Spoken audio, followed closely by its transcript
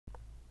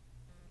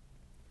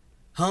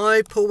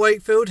Hi, Paul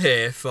Wakefield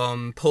here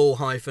from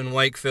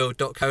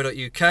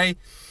paul-wakefield.co.uk.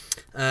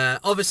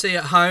 Obviously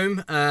at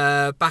home,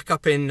 back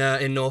up in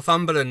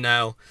Northumberland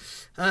now.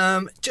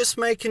 Just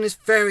making this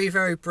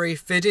very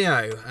brief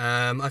video.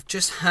 I've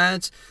just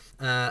had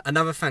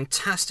another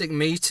fantastic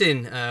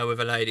meeting with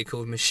a lady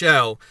called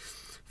Michelle.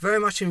 Very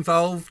much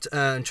involved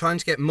and trying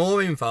to get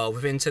more involved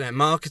with internet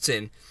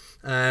marketing.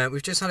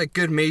 We've just had a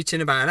good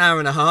meeting, about an hour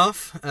and a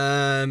half,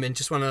 in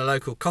just one of the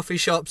local coffee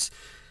shops,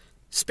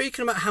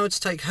 speaking about how to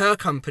take her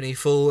company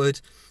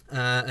forward,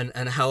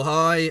 and how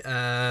I,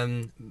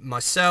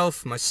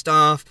 myself, my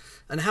staff,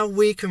 and how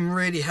we can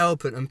really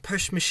help it and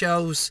push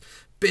Michelle's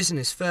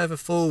business further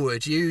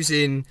forward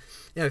using,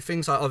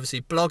 things like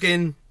obviously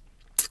blogging,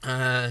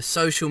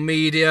 social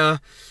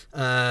media,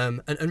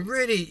 and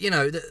really,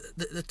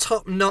 the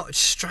top-notch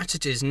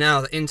strategies now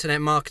that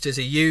internet marketers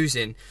are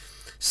using.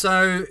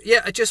 So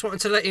yeah, I just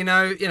wanted to let you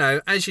know,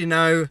 as you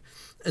know,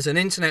 as an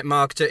internet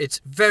marketer, it's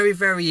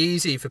very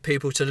easy for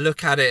people to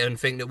look at it and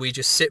think that we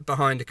just sit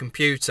behind a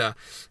computer.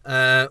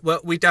 Well,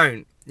 we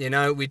don't.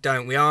 We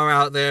don't. We are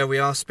out there. We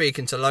are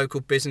speaking to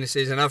local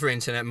businesses and other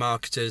internet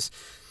marketers.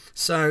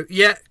 So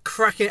yeah,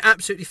 cracking,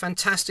 absolutely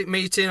fantastic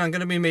meeting. I'm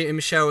going to be meeting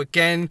Michelle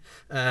again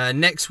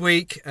next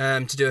week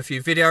to do a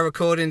few video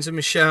recordings of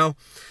Michelle.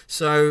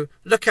 So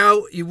look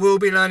out. You will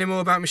be learning more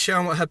about Michelle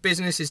and what her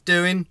business is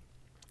doing.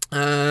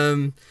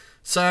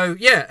 So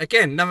yeah,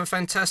 again, another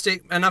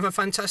fantastic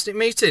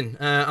meeting.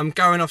 I'm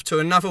going off to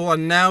another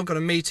one now. Got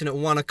a meeting at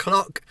 1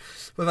 o'clock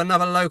with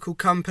another local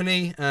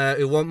company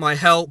who want my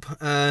help.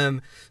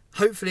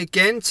 Hopefully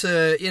again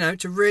to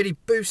to really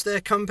boost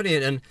their company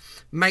and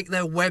make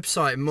their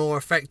website more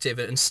effective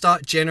and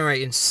start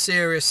generating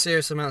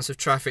serious amounts of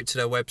traffic to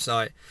their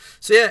website.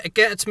 So yeah,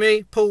 get it to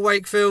me, Paul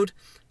Wakefield.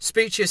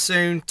 Speak to you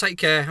soon. Take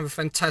care. Have a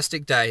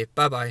fantastic day.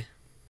 Bye bye.